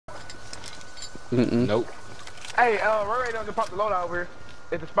Nope. Hey, Ray done pop the loadout over here.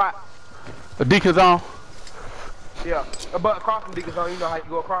 It's the spot. The Deacon's on. Yeah, but across from Deacon's on, you know how you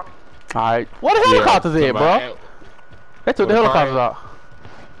go across. Alright. What the helicopter's in, bro? They took the helicopters out.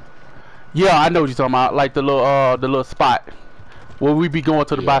 Yeah, I know what you're talking about. Like the little spot where we be going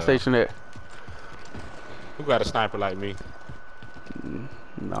to the buy station at. Who got a sniper like me?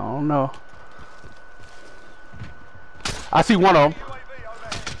 No, no. I see one of them.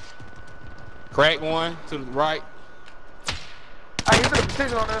 Crack one to the right. Hey, you took a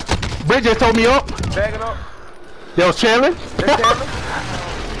precision on there. Bridge just told me up. Bagging up. They was chilling. They're chilling.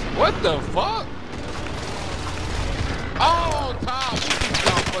 What the fuck? Oh, top. You keep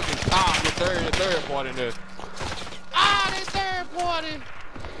on fucking top. The third part in there. Ah, the third party.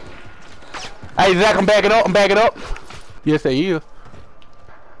 Hey, Zach, I'm backing up. I'm backing up. Yes, they is.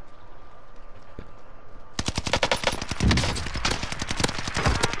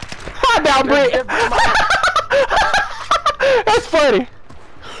 Hi, down, Britt. That's funny.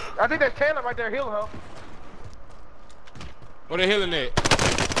 I think that's Chandler right there healing her. What the hell in that?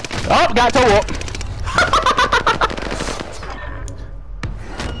 Oh, got toe up.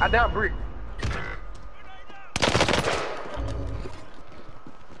 I down Brick.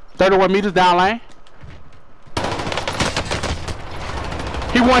 31 meters down lane.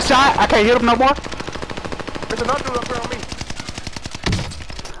 He one shot. I can't hit him no more. There's another dude up here on me.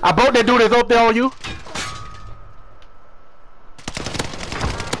 I broke that dude that's up there on you.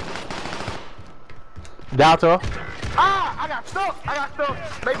 Down to her. Ah, I got stuck. I got stuck.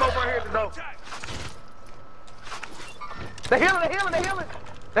 They both right here at the door. They healing, they healing, they healing.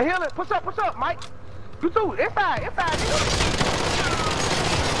 They healing. Push up, Mike. You too. Inside.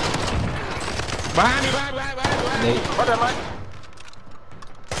 Behind me. What that, Mike?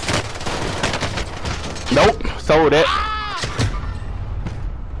 Nope. Sold it.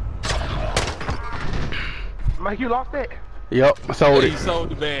 Mike, you lost it. Yep. Sold He it. sold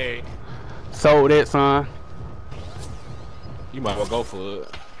the bag. Sold it, son. You might well go for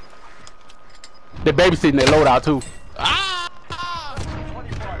it. They're babysitting that loadout too. Ah!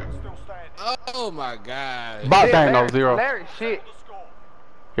 Oh my god. Box Yeah, ain't no zero. Larry, shit.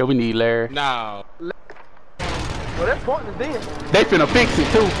 Yeah, we need Larry. No. Well, that's pointless then. They finna fix it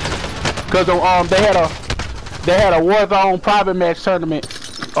too. Cause they had a Warzone private match tournament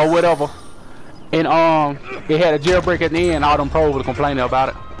or whatever. And it had a jailbreak at the end. All them pros were complaining about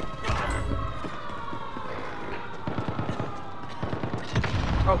it.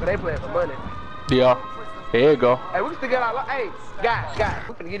 Oh, cause they playing for money. Yeah. There you go. Hey, we can still get our hey, guys,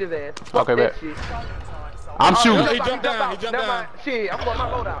 we finna get his ass. Fuck Okay, that bet. shit. I'm shooting. He jumped down. Never mind. Shit, I'm going my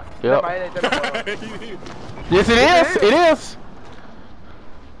loadout. Yep. Never mind, it ain't that loadout. Yes, it is. It is.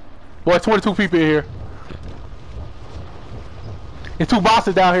 Boy, 22 people in here. There's 2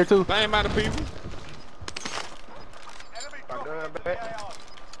 bosses down here too. Same amount of people. My gun back.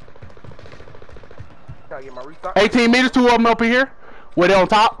 Gotta get my restock. 18 meters, 2 of them up in here. Where they on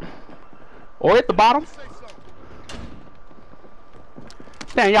top or at the bottom.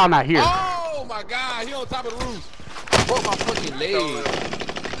 Damn, y'all not here. Oh my god, he on top of the roof. Broke my fucking leg.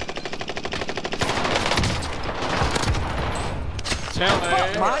 Chandler.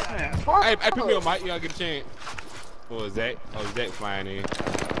 Hey, pick me up, Mike. You gotta get a chance. What was that? Oh, Zach flying in.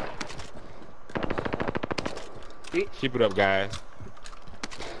 Keep it up, guys.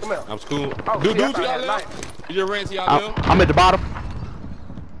 Come here. I'm cool. Oh, Dude, shit, I to thought I y'all had left? Is your rant to y'all left? I'm at the bottom.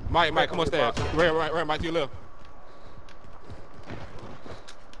 Mike, come on, stab. Right, Mike, to your left.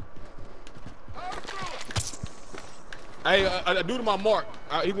 Hey, due to my mark,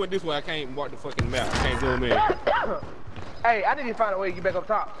 he went this way. I can't mark the fucking map. I can't zoom in. Hey, I need to find a way to get back up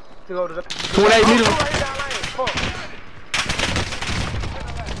top to go to the 28 meters.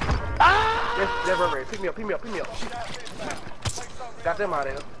 Ah! Yes, right. Pick me up. Got them out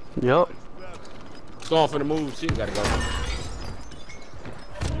of here. Yep. Storm for the move. Shit, gotta go.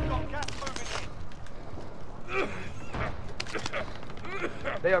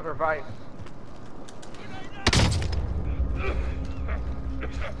 They up here fighting.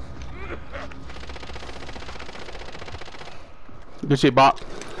 Good shit, Bob.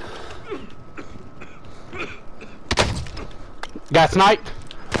 Got sniped.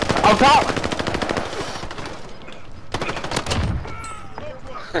 On top.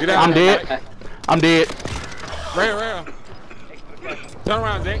 I'm dead. I'm dead. Round. Turn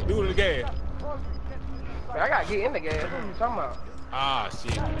around, Zach. Do it again. Man, I gotta get in the gas. What are you talking about? Ah,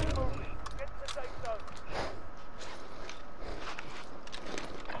 shit.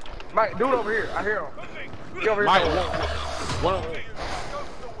 Mike, dude over here. I hear him. He over here. Mike, somewhere.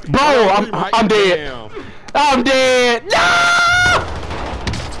 Bro, I'm dead. Damn. I'm dead. No!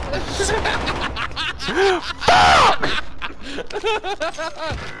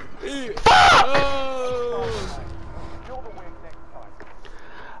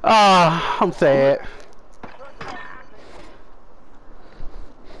 Oh. I'm sad.